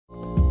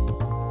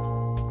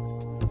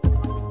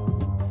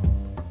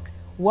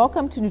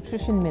Welcome to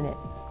Nutrition Minute.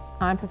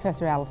 I'm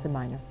Professor Allison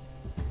Miner.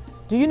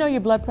 Do you know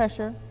your blood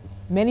pressure?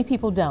 Many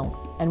people don't,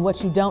 and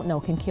what you don't know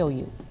can kill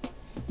you.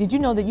 Did you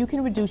know that you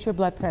can reduce your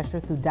blood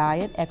pressure through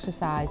diet,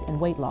 exercise, and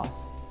weight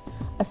loss?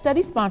 A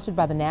study sponsored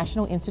by the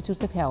National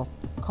Institutes of Health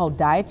called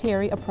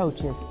Dietary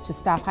Approaches to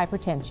Stop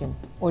Hypertension,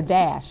 or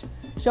DASH,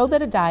 showed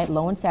that a diet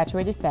low in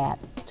saturated fat,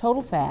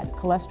 total fat,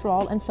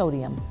 cholesterol, and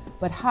sodium,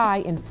 but high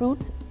in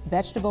fruits,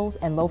 vegetables,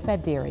 and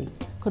low-fat dairy,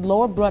 could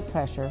lower blood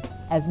pressure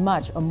as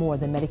much or more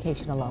than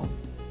medication alone.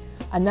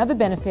 Another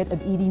benefit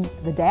of eating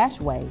the DASH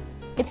way,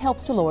 it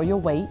helps to lower your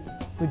weight,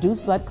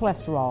 reduce blood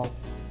cholesterol,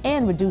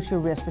 and reduce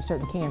your risk for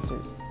certain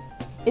cancers.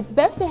 It's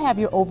best to have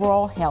your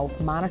overall health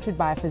monitored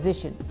by a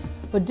physician,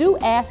 but do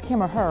ask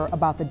him or her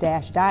about the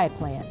DASH diet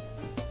plan.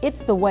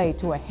 It's the way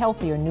to a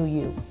healthier new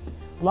you.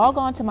 Log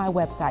on to my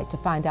website to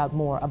find out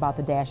more about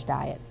the DASH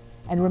diet.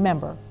 And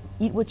remember,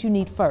 eat what you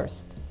need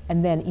first,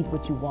 and then eat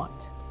what you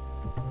want.